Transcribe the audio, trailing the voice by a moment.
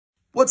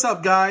What's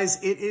up,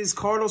 guys? It is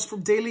Carlos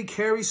from Daily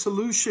Carry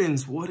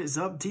Solutions. What is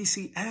up,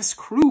 DCS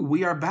Crew?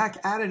 We are back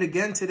at it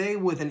again today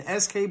with an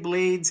SK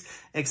Blades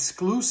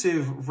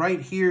exclusive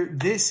right here.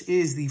 This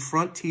is the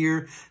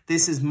Frontier.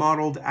 This is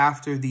modeled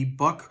after the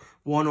Buck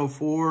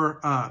 104,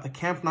 the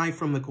camp knife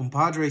from the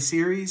Compadre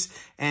series.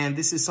 And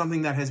this is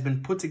something that has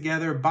been put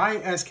together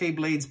by SK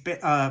Blades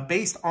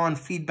based on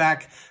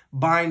feedback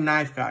by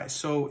knife guys.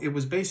 So it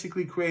was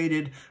basically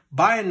created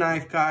by a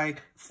knife guy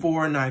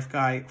for a knife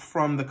guy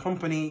from the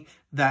company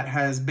that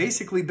has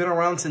basically been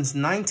around since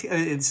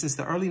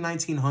the early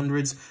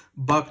 1900s,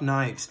 Buck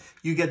Knives.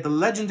 You get the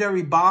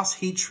legendary Boss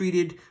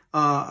heat-treated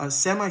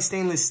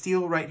semi-stainless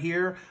steel right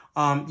here.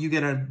 You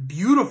get a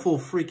beautiful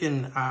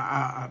freaking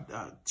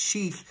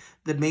sheath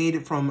that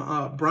made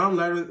from brown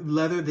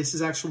leather. This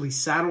is actually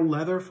saddle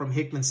leather from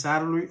Hickman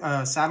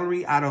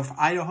Saddlery out of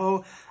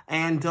Idaho.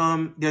 And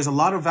there's a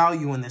lot of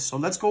value in this. So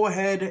let's go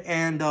ahead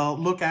and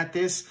look at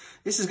this.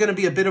 This is going to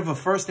be a bit of a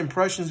first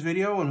impressions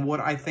video and what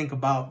I think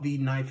about the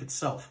knife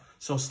itself.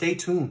 So stay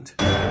tuned.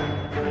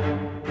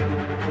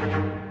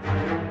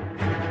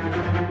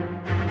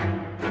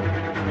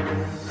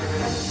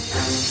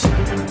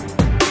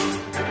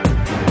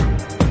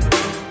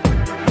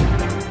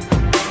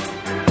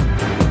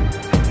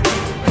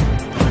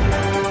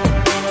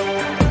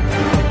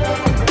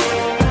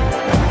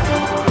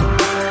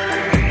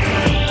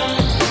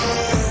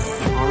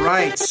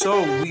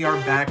 So we are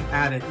back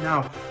at it.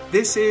 Now,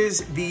 this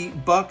is the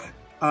Buck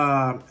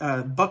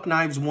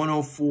Knives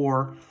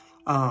 104,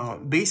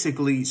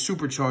 basically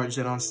supercharged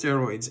and on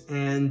steroids.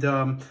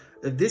 And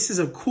this is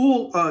a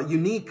cool,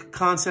 unique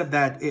concept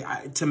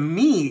that to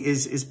me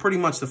is pretty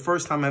much the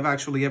first time I've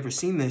actually ever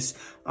seen this.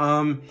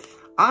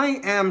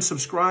 I am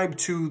subscribed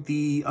to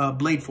the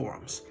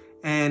BladeForums.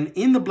 And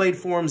in the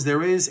BladeForums,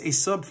 there is a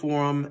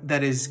subforum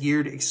that is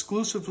geared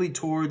exclusively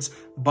towards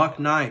Buck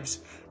Knives.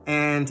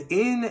 And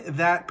in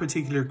that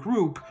particular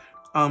group,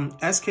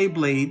 SK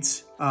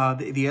Blades,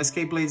 the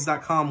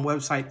skblades.com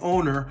website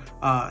owner,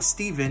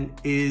 Steven,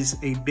 is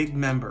a big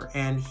member.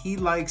 And he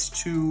likes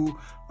to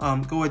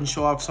go ahead and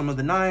show off some of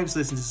the knives,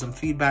 listen to some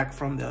feedback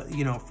from the,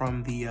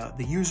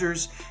 the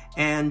users,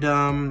 and,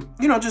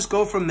 just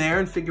go from there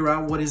and figure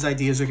out what his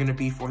ideas are going to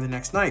be for the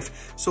next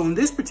knife. So in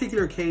this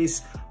particular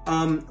case,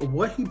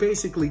 what he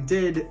basically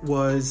did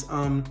was,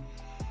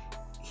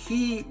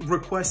 he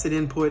requested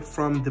input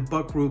from the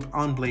Buck group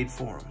on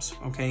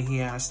BladeForums. Okay, he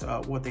asked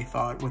what they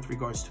thought with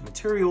regards to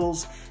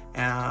materials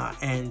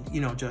and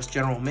just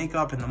general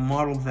makeup and the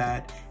model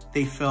that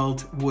they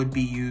felt would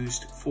be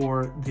used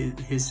for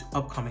his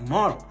upcoming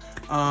model.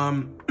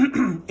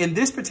 In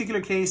this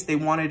particular case, they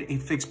wanted a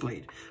fixed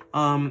blade.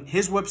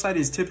 His website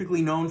is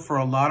typically known for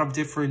a lot of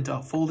different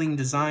folding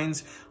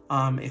designs.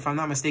 If I'm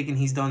not mistaken,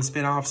 he's done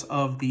spin-offs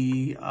of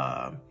the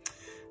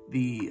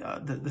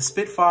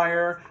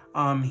Spitfire.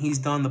 He's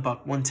done the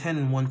Buck 110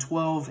 and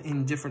 112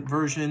 in different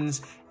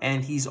versions,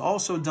 and he's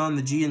also done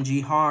the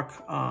G&G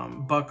Hawk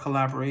Buck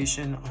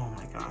collaboration. Oh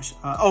my gosh.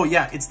 Oh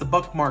yeah, it's the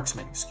Buck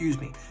Marksman, excuse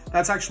me.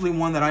 That's actually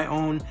one that I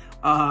own.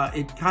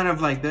 It kind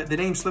of like, the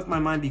name slipped my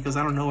mind because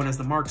I don't know it as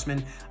the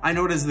Marksman. I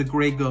know it as the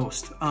Gray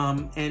Ghost.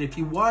 And if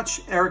you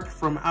watch Eric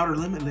from Outer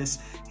Limitless,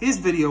 his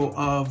video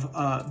of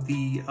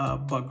the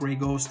Buck Gray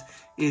Ghost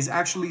is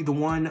actually the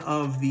one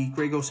of the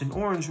Gray Ghost in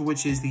orange,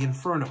 which is the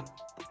Inferno.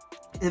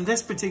 In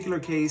this particular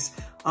case,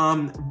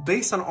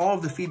 based on all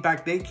of the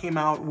feedback, they came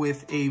out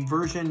with a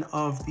version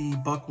of the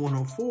Buck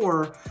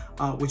 104,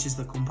 which is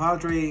the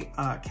Compadre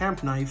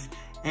Camp Knife,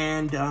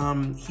 and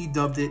he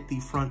dubbed it the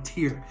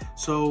Frontier.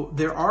 So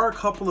there are a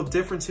couple of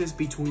differences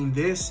between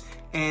this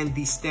and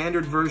the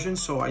standard version.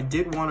 So I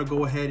did want to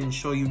go ahead and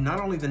show you not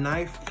only the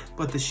knife,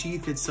 but the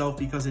sheath itself,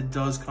 because it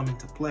does come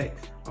into play.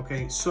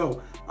 Okay,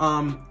 so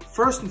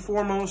first and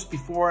foremost,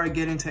 before I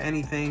get into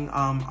anything,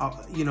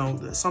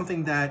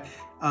 something that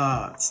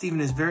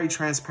Steven is very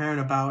transparent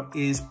about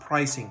is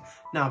pricing.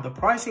 Now, the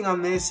pricing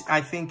on this,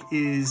 I think,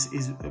 is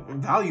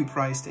value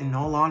priced in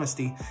all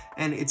honesty,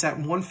 and it's at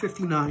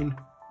 $159.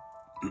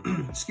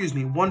 Excuse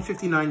me,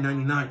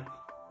 $159.99.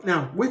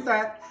 Now, with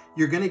that,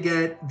 you're going to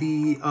get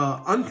the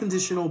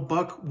unconditional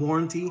Buck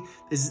warranty.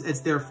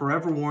 It's their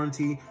forever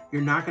warranty.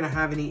 You're not going to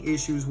have any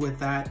issues with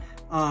that.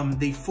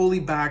 They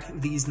fully back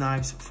these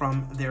knives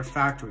from their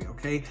factory,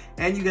 okay?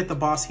 And you get the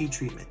Boss heat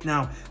treatment.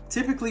 Now,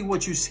 typically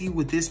what you see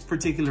with this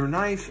particular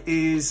knife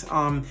is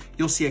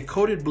you'll see a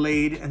coated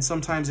blade, and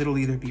sometimes it'll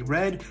either be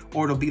red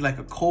or it'll be like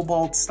a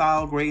cobalt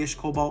style, grayish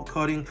cobalt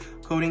coating,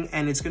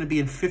 and it's going to be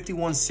in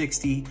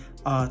 5160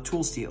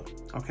 tool steel.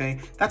 Okay,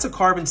 that's a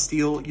carbon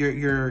steel.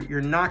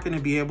 You're not going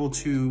to be able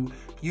to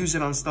use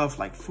it on stuff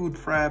like food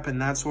prep and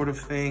that sort of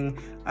thing,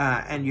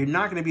 and you're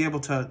not going to be able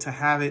to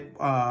have it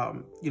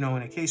in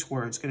a case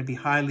where it's going to be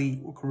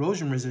highly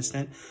corrosion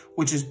resistant,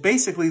 which is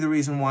basically the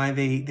reason why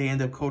they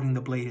end up coating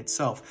the blade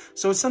itself.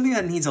 So it's something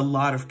that needs a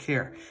lot of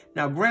care.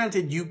 Now,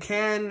 granted, you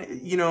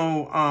can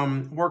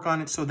work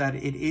on it so that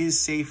it is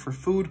safe for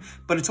food,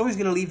 but it's always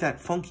going to leave that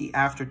funky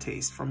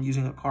aftertaste from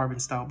using a carbon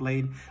style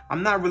blade.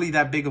 I'm not really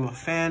that big of a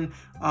fan.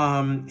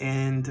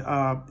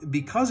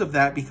 Because of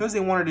that, because they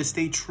wanted to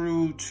stay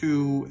true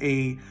to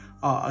a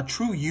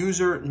true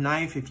user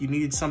knife, if you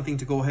needed something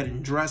to go ahead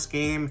and dress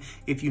game,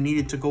 if you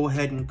needed to go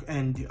ahead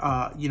and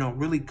you know,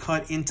 really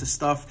cut into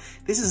stuff,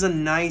 this is a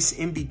nice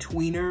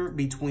in-betweener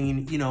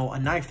between, you know, a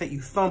knife that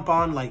you thump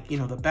on, like, you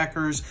know, the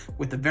Beckers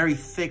with the very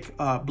thick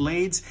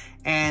blades,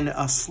 and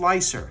a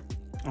slicer.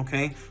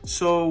 Okay,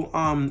 so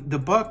the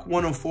Buck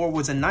 104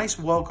 was a nice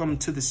welcome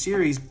to the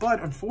series,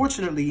 but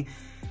unfortunately,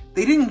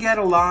 they didn't get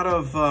a lot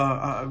of,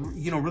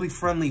 you know, really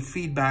friendly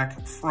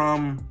feedback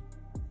from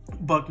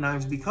Buck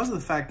knives because of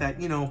the fact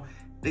that, you know,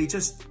 they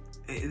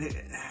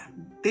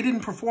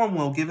didn't perform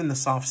well given the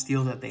soft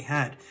steel that they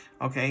had,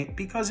 okay?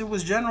 Because it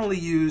was generally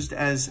used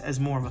as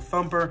more of a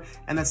thumper,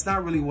 and that's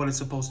not really what it's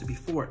supposed to be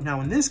for.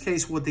 Now, in this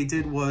case, what they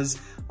did was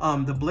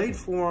the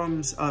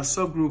BladeForums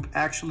subgroup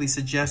actually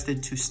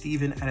suggested to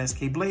Steven at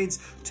SK Blades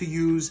to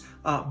use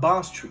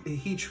Boss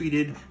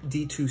heat-treated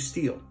D2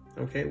 steel,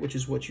 okay? Which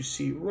is what you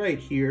see right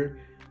here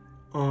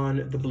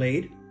on the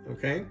blade,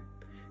 okay?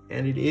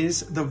 And it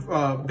is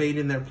the made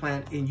in their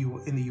plant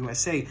in the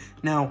USA.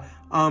 Now,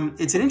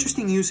 it's an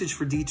interesting usage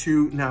for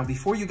D2. Now,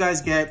 before you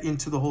guys get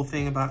into the whole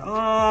thing about,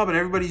 oh, but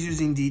everybody's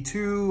using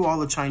D2, all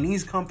the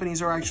Chinese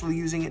companies are actually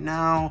using it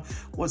now,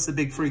 what's the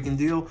big freaking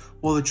deal?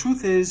 Well, the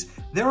truth is,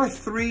 there are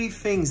 3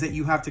 things that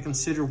you have to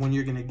consider when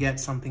you're gonna get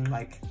something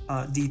like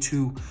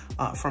D2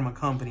 from a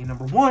company.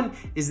 Number 1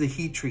 is the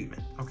heat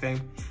treatment,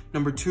 okay?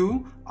 Number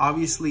 2,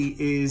 obviously,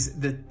 is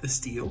the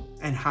steel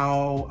and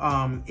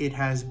how it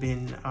has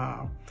been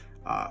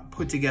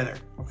put together,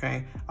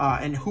 okay?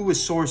 And who is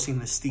sourcing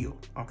the steel,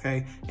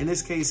 okay? In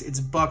this case, it's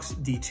Buck's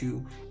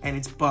D2 and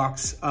it's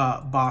Buck's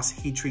Boss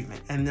heat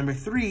treatment. And number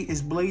 3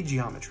 is blade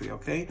geometry,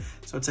 okay?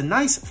 So it's a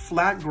nice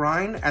flat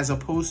grind as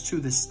opposed to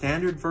the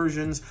standard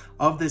versions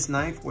of this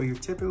knife where you're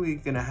typically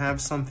gonna have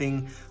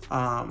something,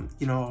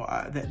 you know,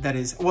 that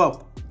is,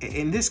 well,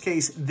 in this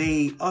case,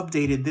 they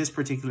updated this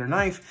particular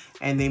knife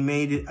and they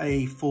made it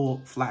a full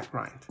flat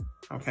grind.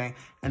 Okay,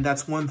 and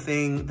that's one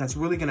thing that's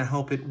really going to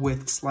help it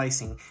with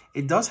slicing.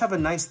 It does have a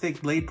nice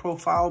thick blade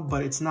profile,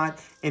 but it's not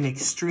an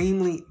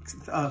extremely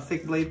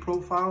thick blade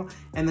profile.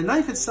 And the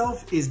knife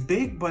itself is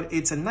big, but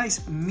it's a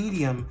nice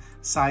medium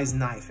sized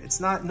knife.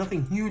 It's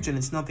nothing huge and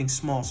it's nothing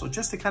small. So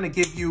just to kind of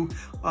give you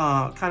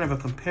kind of a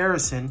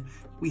comparison,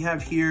 we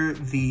have here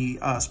the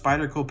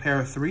Spyderco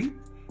Para 3.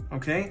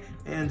 Okay,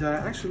 and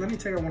actually, let me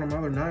take out one of my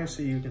other knives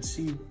so you can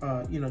see,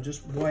 you know,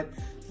 just what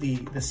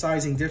the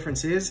sizing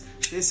difference is.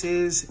 This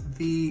is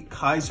the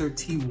Kaiser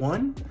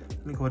T1.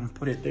 Let me go ahead and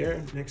put it there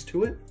next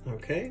to it.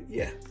 Okay,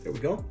 yeah, there we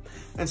go.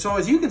 And so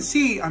as you can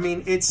see, I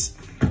mean, it's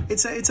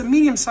a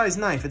medium-sized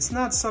knife. It's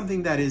not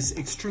something that is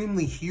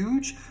extremely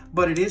huge,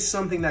 but it is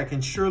something that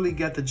can surely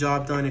get the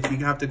job done if you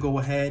have to go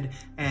ahead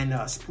and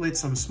split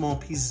some small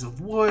pieces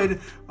of wood,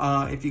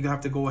 if you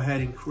have to go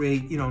ahead and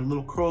create, you know,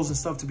 little curls and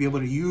stuff to be able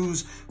to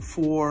use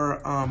for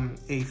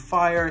a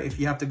fire, if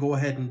you have to go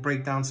ahead and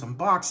break down some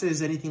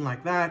boxes, anything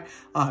like that,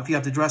 if you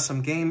have to dress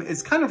some game.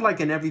 It's kind of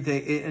like an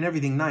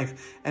everything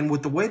knife. And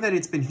with the way that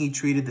it's been heat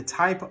treated, the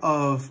type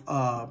of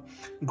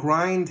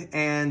grind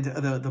and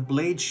the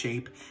blade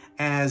shape,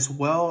 as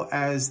well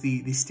as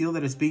the steel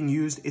that is being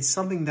used, it's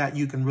something that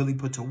you can really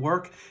put to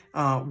work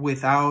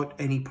without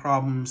any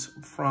problems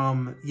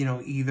from, you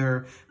know,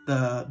 either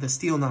the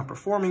steel not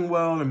performing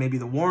well or maybe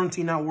the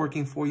warranty not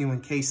working for you in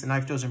case the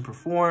knife doesn't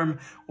perform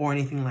or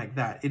anything like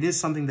that. It is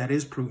something that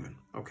is proven.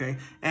 Okay,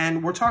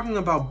 and we're talking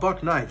about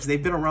Buck knives.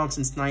 They've been around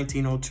since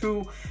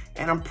 1902,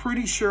 and I'm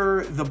pretty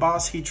sure the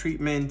Boss heat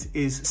treatment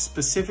is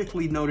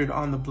specifically noted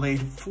on the blade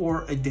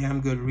for a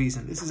damn good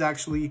reason. This is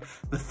actually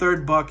the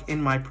 3rd Buck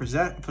in my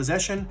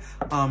possession.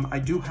 I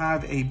do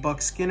have a Buck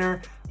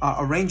Skinner,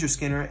 a Ranger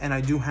Skinner, and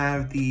I do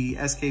have the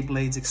SK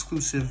Blades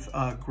exclusive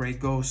Gray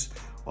Ghost,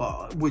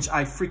 which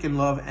I freaking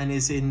love, and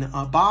is in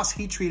Boss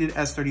heat treated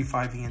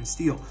S35VN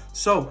steel.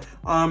 So,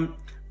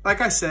 like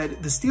I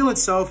said, the steel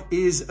itself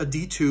is a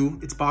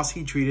D2. It's Boss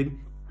heat treated.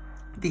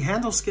 The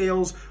handle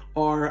scales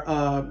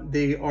are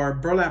they are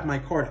burlap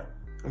micarta.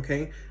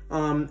 Okay.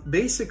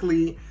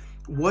 Basically,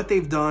 what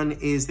they've done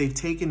is they've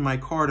taken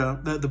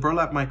micarta, the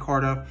burlap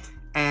micarta,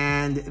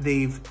 and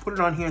they've put it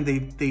on here and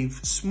they've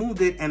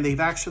smoothed it, and they've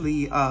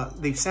actually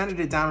they've sanded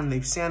it down and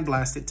they've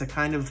sandblasted to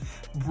kind of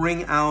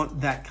bring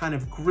out that kind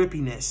of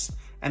grippiness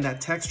and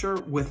that texture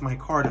with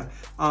micarta.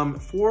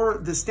 For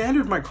the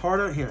standard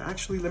micarta, here,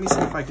 actually, let me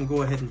see if I can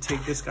go ahead and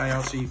take this guy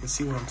out so you can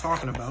see what I'm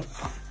talking about,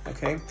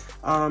 okay?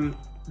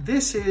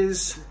 This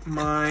is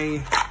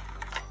my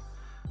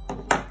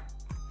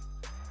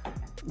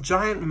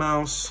Giant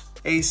Mouse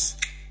Ace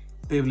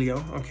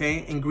Biblio,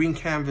 okay, in green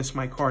canvas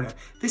micarta.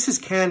 This is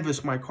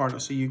canvas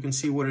micarta, so you can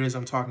see what it is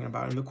I'm talking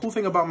about. And the cool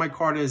thing about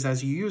micarta is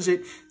as you use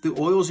it, the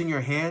oils in your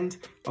hand,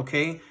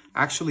 okay,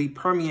 actually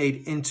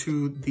permeate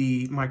into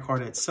the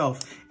micarta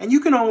itself. And you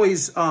can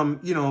always,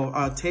 you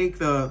know, take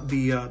the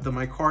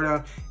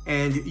micarta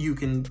and you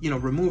can, you know,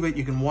 remove it,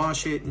 you can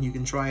wash it, and you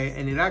can dry it,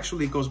 and it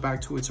actually goes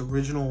back to its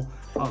original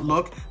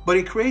look, but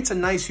it creates a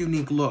nice,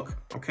 unique look,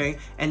 okay?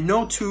 And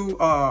no two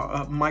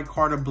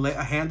micarta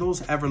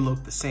handles ever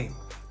look the same.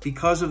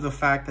 because of the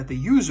fact that the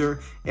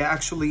user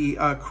actually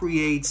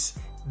creates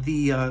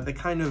the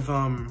kind of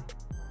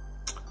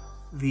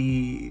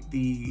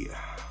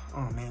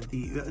oh man,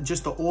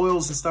 just the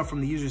oils and stuff from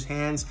the user's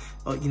hands,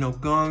 you know,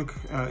 gunk,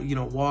 you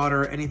know,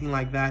 water, anything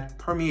like that,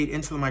 permeate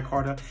into the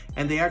micarta,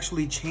 and they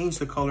actually change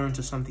the color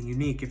into something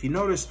unique. If you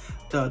notice,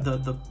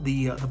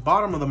 the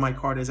bottom of the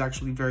micarta is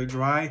actually very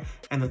dry,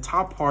 and the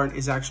top part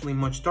is actually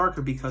much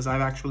darker because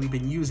I've actually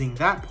been using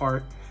that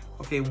part,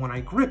 okay, when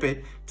I grip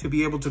it, to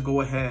be able to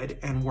go ahead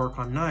and work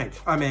on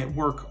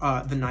work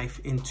the knife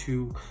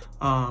into,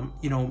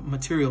 you know,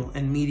 material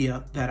and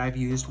media that I've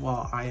used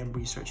while I am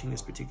researching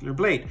this particular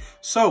blade.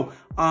 So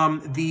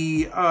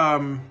a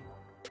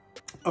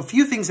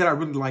few things that I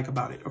really like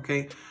about it,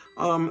 okay?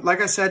 Like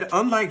I said,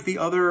 unlike the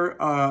other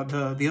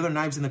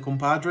knives in the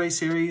Compadre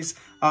series,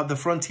 the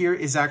Frontier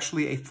is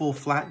actually a full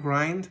flat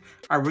grind.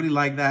 I really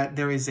like that.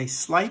 There is a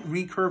slight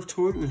recurve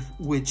to it,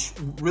 which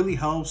really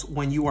helps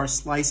when you are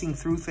slicing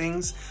through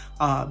things.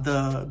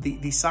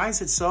 The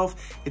size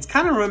itself, it's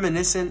kind of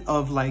reminiscent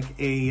of like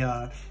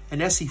an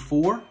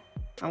SE4.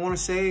 I want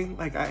to say,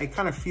 like, it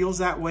kind of feels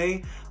that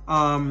way.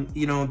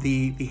 You know,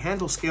 the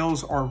handle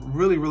scales are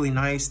really, really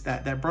nice.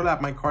 That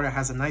burlap micarta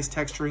has a nice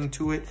texturing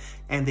to it,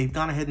 and they've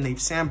gone ahead and they've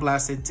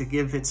sandblasted to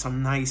give it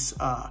some nice,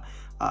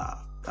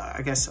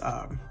 I guess,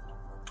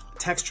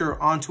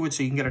 texture onto it,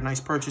 so you can get a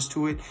nice purchase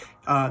to it.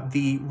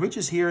 The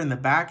ridges here in the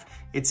back,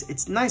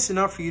 it's nice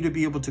enough for you to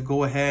be able to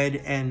go ahead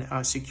and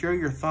secure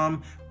your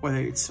thumb, whether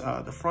it's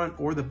the front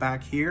or the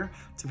back here,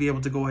 to be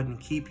able to go ahead and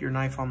keep your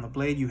knife on the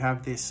blade. You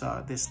have this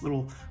this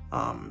little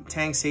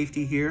Tang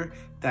safety here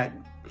that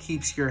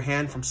keeps your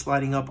hand from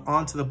sliding up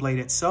onto the blade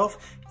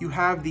itself. You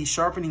have the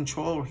sharpening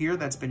choil here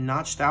that's been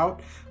notched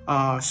out,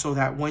 so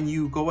that when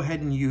you go ahead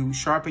and you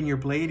sharpen your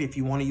blade, if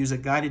you want to use a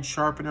guided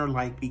sharpener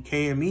like the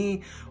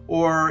KME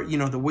or, you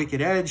know, the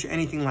Wicked Edge,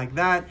 anything like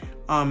that,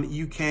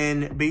 you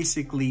can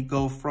basically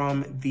go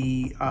from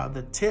the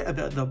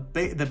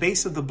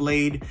base of the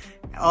blade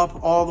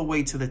up all the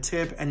way to the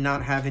tip and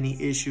not have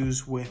any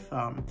issues with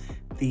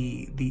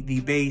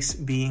the base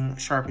being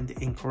sharpened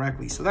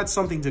incorrectly. So that's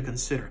something to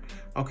consider,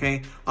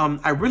 okay?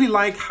 I really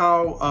like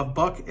how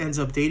Buck ends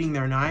up dating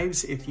their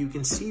knives. If you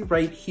can see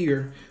right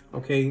here,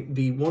 okay,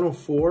 the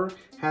 104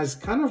 has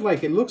kind of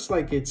like, it looks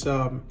like it's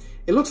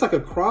it looks like a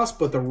cross,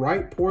 but the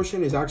right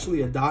portion is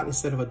actually a dot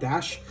instead of a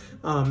dash.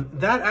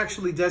 That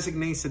actually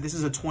designates that this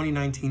is a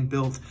 2019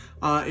 build.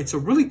 It's a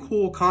really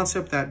cool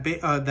concept that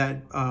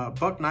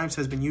Buck Knives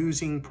has been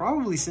using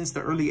probably since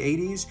the early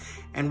 80s.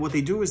 And what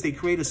they do is they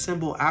create a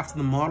symbol after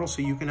the model,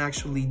 so you can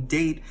actually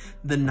date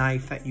the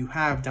knife that you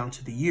have down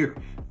to the year,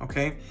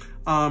 okay?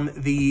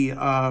 The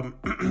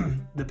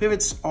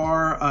pivots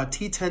are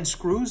T10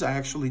 screws. I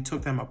actually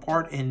took them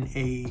apart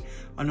in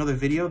another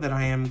video that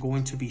I am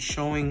going to be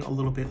showing a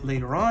little bit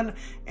later on.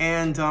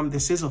 And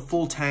this is a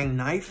full Tang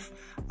knife.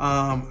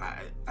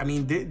 I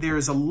mean,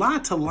 there's a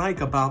lot to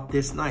like about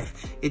this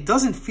knife. It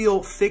doesn't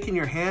feel thick in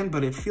your hand,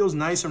 but it feels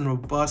nice and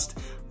robust.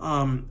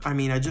 I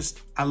mean,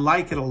 I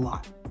like it a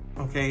lot.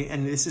 Okay,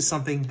 and this is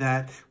something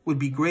that would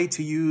be great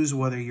to use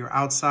whether you're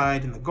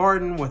outside in the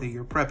garden, whether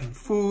you're prepping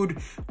food,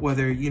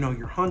 whether, you know,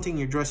 you're hunting,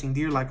 you're dressing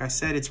deer. Like I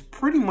said, it's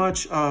pretty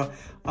much an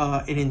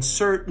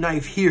insert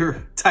knife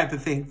here type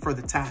of thing for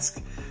the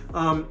task.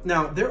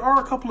 Now, there are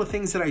a couple of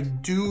things that I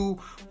do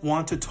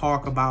want to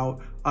talk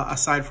about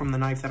aside from the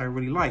knife that I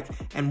really like.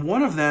 And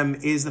one of them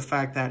is the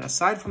fact that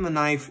aside from the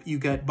knife, you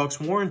get Buck's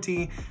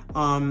warranty.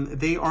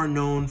 They are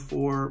known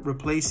for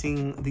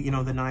replacing the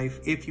knife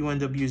if you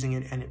end up using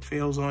it and it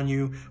fails on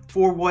you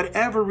for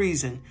whatever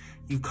reason.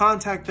 You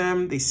contact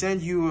them, they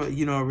send you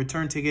a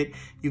return ticket,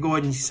 you go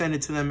ahead and you send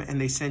it to them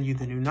and they send you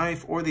the new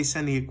knife, or they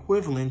send the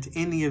equivalent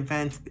in the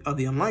event of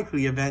the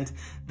unlikely event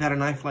that a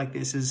knife like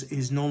this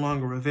is no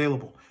longer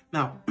available.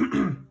 Now,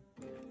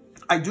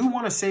 I do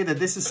want to say that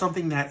this is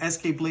something that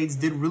SK Blades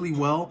did really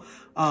well.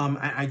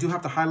 I do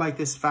have to highlight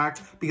this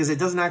fact because it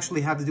doesn't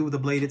actually have to do with the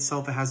blade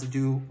itself. It has to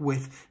do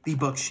with the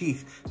Buck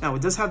sheath. Now,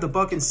 it does have the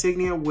Buck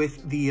insignia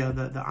with the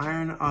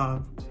iron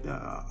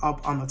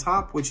up on the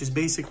top, which is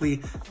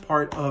basically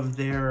part of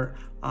their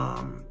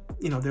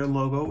their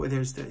logo.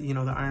 There's the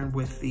the iron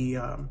with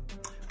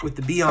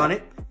the B on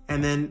it,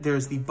 and then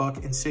there's the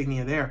Buck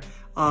insignia there.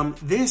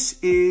 This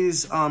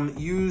is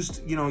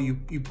used,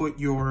 you put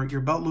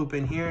your belt loop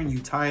in here and you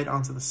tie it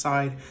onto the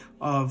side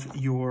of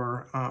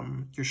your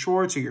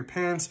shorts or your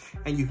pants,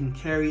 and you can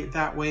carry it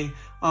that way.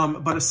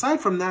 But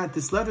aside from that,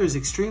 this leather is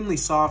extremely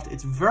soft.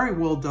 It's very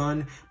well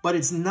done, but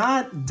it's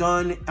not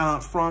done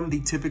from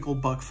the typical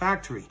Buck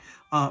factory.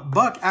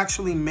 Buck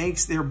actually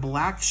makes their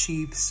black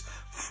sheaths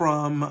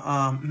from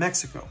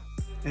Mexico.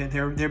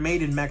 They're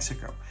made in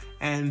Mexico,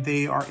 and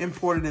they are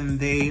imported and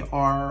they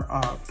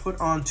are put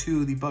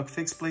onto the Buck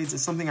fixed blades.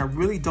 It's something I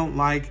really don't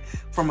like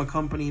from a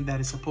company that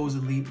is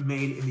supposedly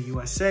made in the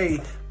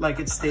USA, like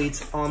it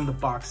states on the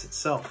box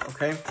itself,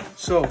 okay?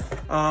 So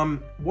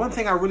one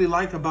thing I really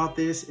like about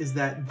this is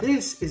that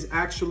this is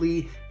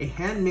actually a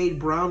handmade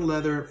brown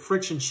leather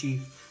friction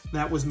sheath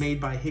that was made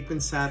by Hickman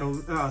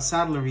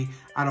Saddlery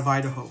out of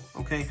Idaho,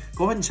 okay?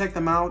 Go ahead and check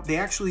them out. They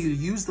actually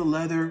use the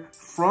leather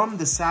from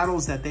the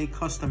saddles that they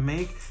custom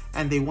make,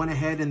 and they went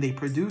ahead and they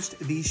produced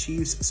these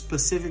sheaths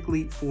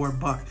specifically for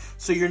buck.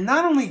 So you're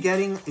not only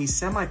getting a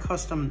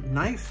semi-custom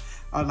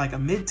knife, like a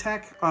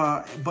mid-tech,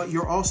 but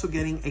you're also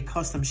getting a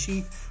custom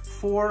sheath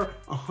for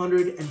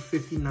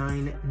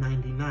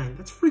 $159.99.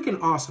 That's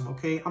freaking awesome,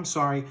 okay? I'm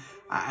sorry.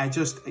 I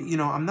just, you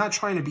know, I'm not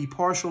trying to be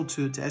partial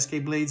to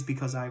SK Blades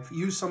because I've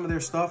used some of their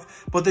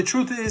stuff. But the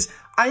truth is,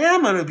 I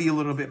am going to be a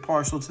little bit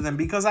partial to them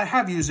because I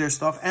have used their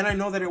stuff and I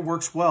know that it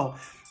works well.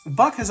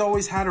 Buck has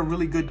always had a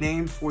really good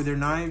name for their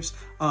knives.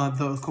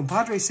 The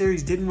Compadre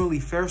series didn't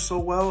really fare so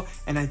well,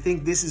 and I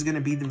think this is going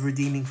to be the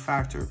redeeming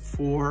factor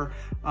for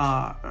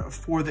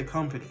the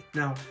company.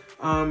 Now,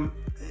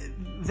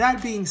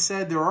 that being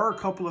said, there are a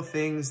couple of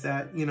things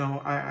that, you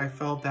know, I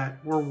felt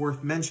that were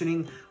worth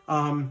mentioning.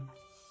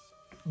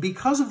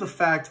 Because of the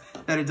fact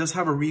that it does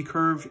have a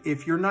recurve,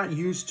 if you're not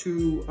used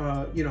to,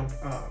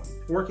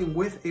 working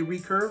with a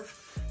recurve,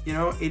 you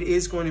know, it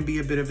is going to be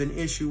a bit of an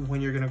issue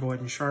when you're going to go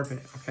ahead and sharpen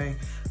it, okay?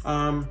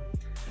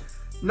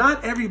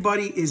 Not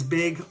everybody is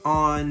big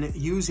on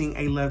using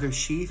a leather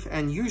sheath,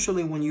 and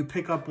usually when you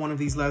pick up one of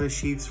these leather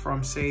sheaths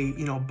from, say,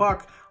 you know,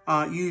 Buck,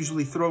 you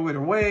usually throw it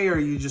away or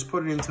you just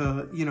put it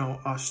into, you know,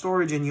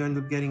 storage, and you end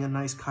up getting a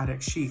nice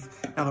Kydex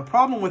sheath. Now, the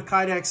problem with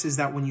Kydex is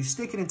that when you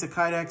stick it into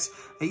Kydex,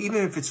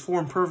 even if it's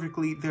formed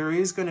perfectly, there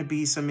is going to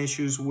be some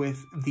issues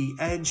with the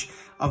edge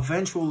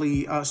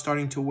eventually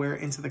starting to wear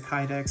into the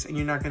Kydex, and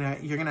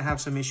you're gonna have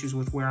some issues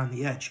with wear on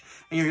the edge,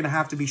 and you're gonna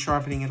have to be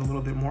sharpening it a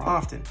little bit more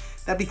often.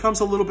 That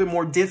becomes a little bit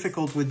more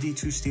difficult with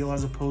D2 steel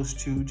as opposed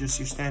to just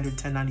your standard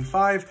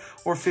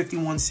 1095 or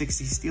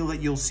 5160 steel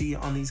that you'll see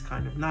on these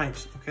kind of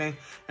knives, okay?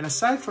 And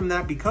aside from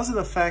that, because of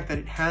the fact that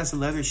it has a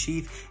leather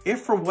sheath,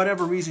 if for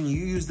whatever reason you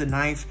use the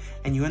knife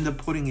and you end up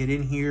putting it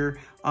in here,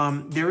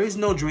 there is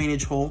no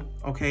drainage hole,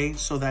 okay,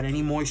 so that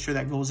any moisture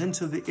that goes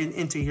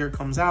into here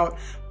comes out.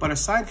 But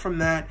aside from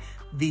that,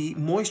 the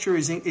moisture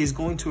is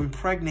going to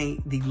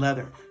impregnate the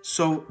leather.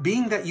 So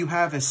being that you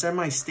have a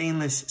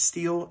semi-stainless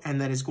steel and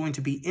that is going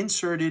to be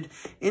inserted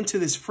into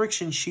this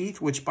friction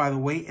sheath, which by the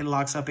way, it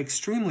locks up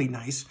extremely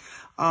nice,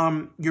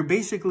 you're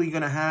basically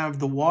going to have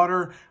the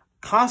water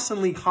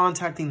constantly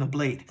contacting the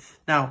blade.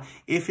 Now,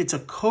 if it's a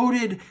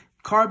coated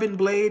carbon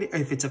blade,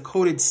 if it's a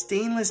coated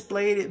stainless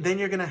blade, then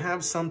you're going to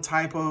have some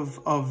type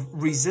of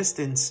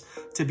resistance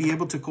to be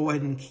able to go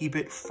ahead and keep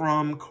it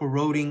from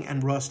corroding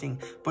and rusting.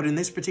 But in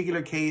this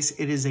particular case,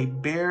 it is a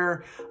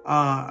bare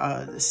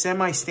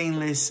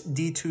semi-stainless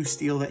D2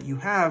 steel that you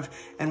have,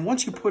 and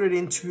once you put it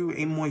into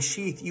a moist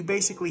sheath, you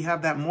basically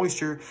have that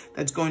moisture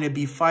that's going to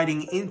be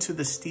fighting into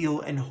the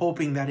steel and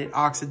hoping that it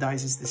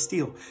oxidizes the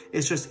steel.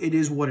 It's just, it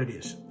is what it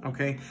is,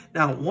 okay?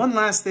 Now, one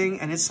last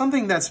thing, and it's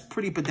something that's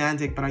pretty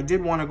pedantic, but I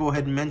did want to go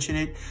ahead and mention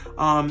it.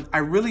 I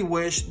really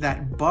wish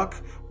that Buck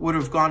would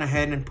have gone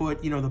ahead and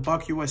put, you know, the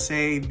Buck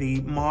USA,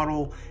 the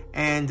model,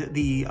 and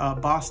the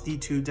Boss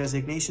D2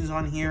 designations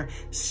on here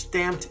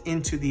stamped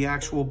into the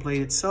actual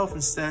blade itself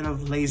instead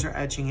of laser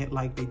etching it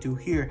like they do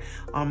here.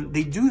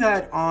 They do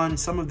that on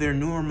some of their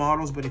newer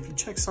models, but if you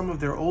check some of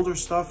their older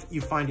stuff,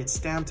 you find it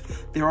stamped.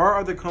 There are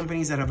other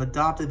companies that have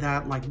adopted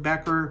that, like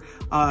Becker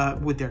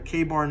with their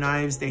K-bar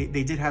knives. They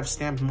did have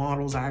stamped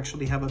models. I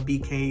actually have a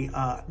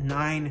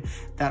BK9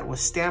 that was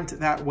stamped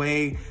that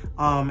way,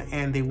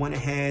 and they went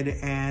ahead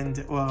and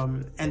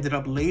ended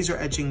up laser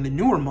etching the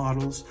newer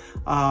models,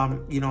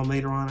 you know,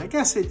 later on. I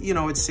guess it, you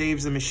know, it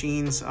saves the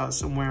machines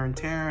some wear and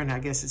tear, and I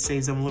guess it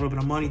saves them a little bit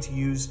of money to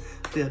use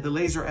the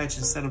laser etch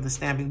instead of the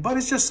stamping. But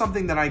it's just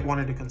something that I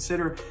wanted to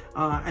consider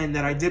and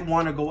that I did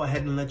want to go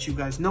ahead and let you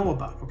guys know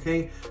about,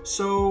 okay?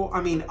 So, I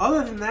mean,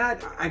 other than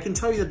that, I can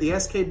tell you that the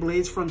SK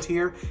Blades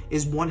Frontier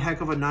is one heck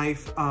of a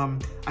knife.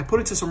 I put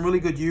it to some really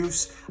good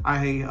use.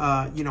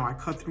 You know, I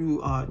cut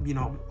through, you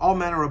know, all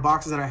manner of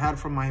boxes that I had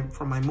from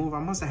my move. I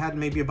must have had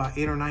maybe about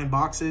 8 or 9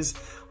 boxes.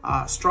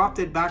 Stropped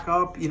it back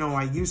up. You know,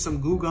 I used some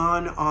Goo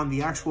Gone on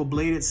the actual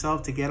blade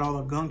itself to get all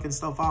the gunk and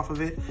stuff off of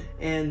it.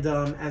 And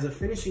as a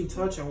finishing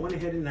touch, I went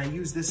ahead and I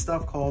used this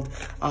stuff called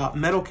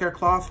Metal Care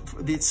Cloth.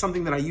 It's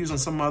something that I use on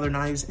some other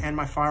knives and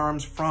my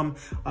firearms from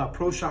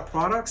Pro Shop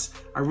Products.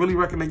 I really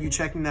recommend you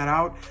checking that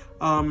out.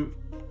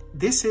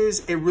 This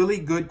is a really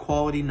good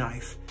quality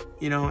knife,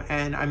 you know,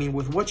 and I mean,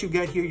 with what you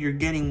get here, you're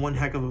getting one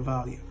heck of a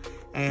value.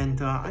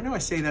 And I know I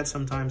say that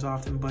sometimes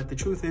often, but the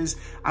truth is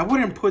I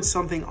wouldn't put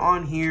something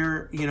on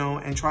here, you know,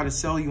 and try to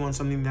sell you on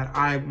something that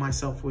I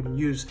myself wouldn't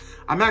use.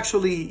 I'm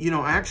actually, you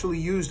know, I actually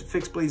used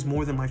fixed blades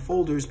more than my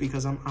folders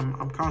because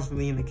I'm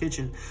constantly in the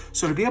kitchen.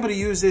 So to be able to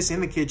use this in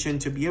the kitchen,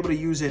 to be able to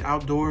use it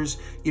outdoors,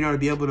 you know, to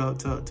be able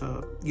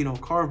to you know,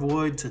 carve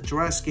wood, to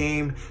dress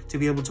game, to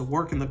be able to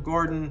work in the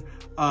garden,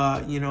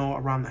 you know,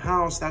 around the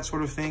house, that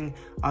sort of thing.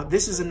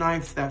 This is a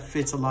knife that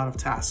fits a lot of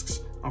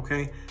tasks.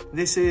 Okay,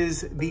 this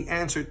is the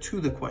answer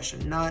to the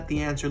question, not the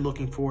answer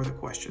looking for the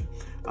question.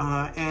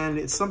 And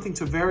it's something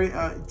to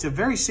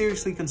very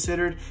seriously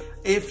consider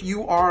if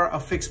you are a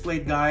fixed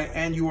blade guy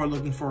and you are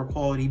looking for a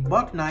quality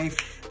buck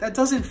knife that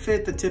doesn't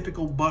fit the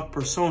typical buck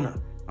persona.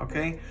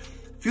 okay?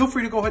 Feel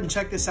free to go ahead and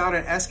check this out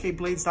at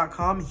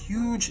skblades.com.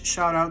 Huge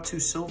shout out to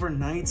Silver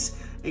Knights,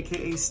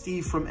 aka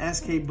Steve from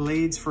SK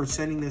Blades, for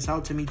sending this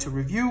out to me to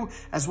review,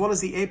 as well as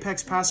the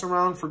Apex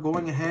Passaround for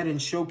going ahead and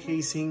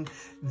showcasing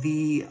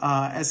the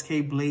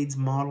SK Blades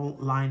model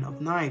line of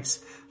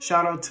knives.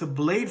 Shout out to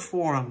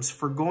BladeForums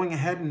for going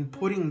ahead and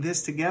putting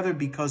this together,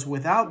 because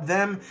without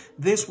them,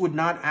 this would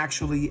not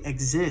actually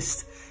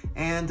exist.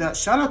 And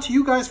shout out to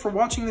you guys for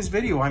watching this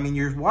video. I mean,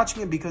 you're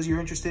watching it because you're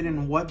interested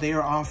in what they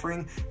are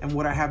offering and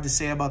what I have to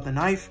say about the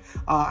knife.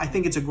 I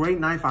think it's a great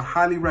knife. I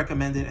highly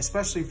recommend it,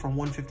 especially for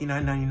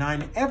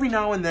 $159.99. Every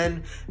now and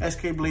then,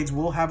 SK Blades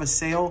will have a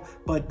sale,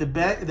 but the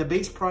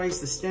base price,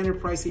 the standard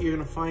price that you're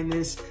going to find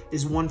this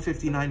is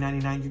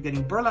 $159.99. You're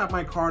getting burlap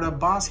micarta,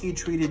 Boss heat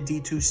treated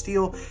D2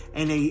 steel,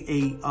 and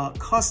a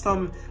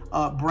custom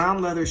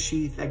brown leather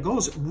sheath that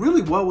goes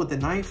really well with the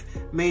knife,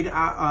 made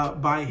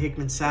by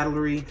Hickman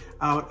Saddlery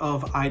out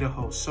of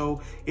Idaho.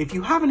 So if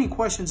you have any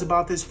questions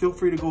about this, feel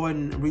free to go ahead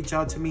and reach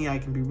out to me. I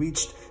can be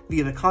reached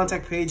via the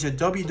contact page at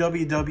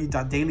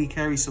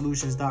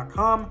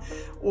www.dailycarrysolutions.com,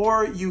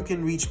 or you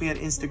can reach me at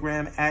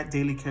Instagram at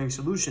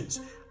dailycarrysolutions.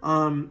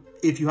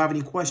 If you have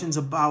any questions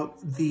about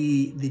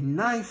the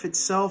knife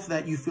itself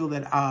that you feel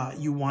that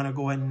you want to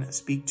go ahead and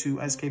speak to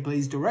SK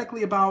Blades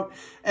directly about,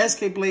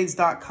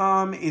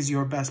 skblades.com is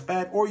your best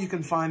bet, or you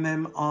can find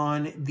them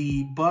on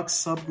the Bucks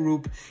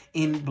subgroup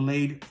in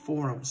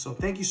BladeForums. So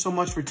thank you so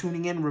much for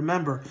tuning in.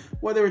 Remember,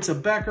 whether it's a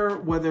Becker,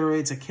 whether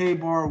it's a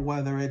K-bar,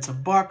 whether it's a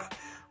Buck,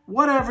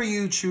 whatever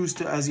you choose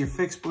to as your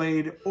fixed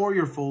blade or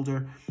your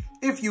folder,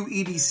 if you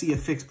EDC a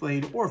fixed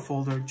blade or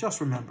folder,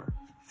 just remember,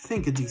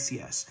 think of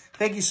DCS.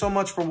 Thank you so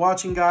much for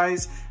watching,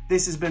 guys.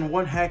 This has been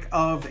one heck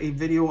of a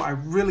video. I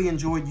really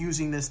enjoyed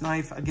using this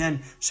knife.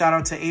 Again, shout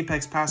out to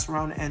Apex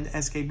Passaround and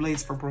SK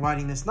Blades for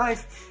providing this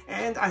knife,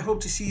 and I hope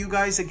to see you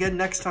guys again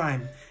next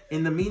time.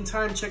 In the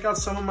meantime, check out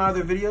some of my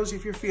other videos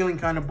if you're feeling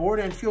kind of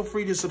bored, and feel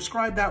free to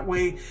subscribe. That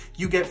way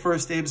you get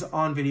first dibs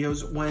on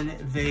videos when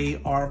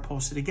they are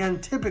posted again,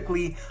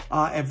 typically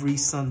every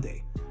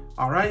Sunday.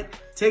 All right,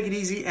 take it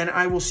easy, and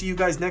I will see you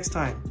guys next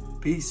time.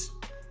 Peace.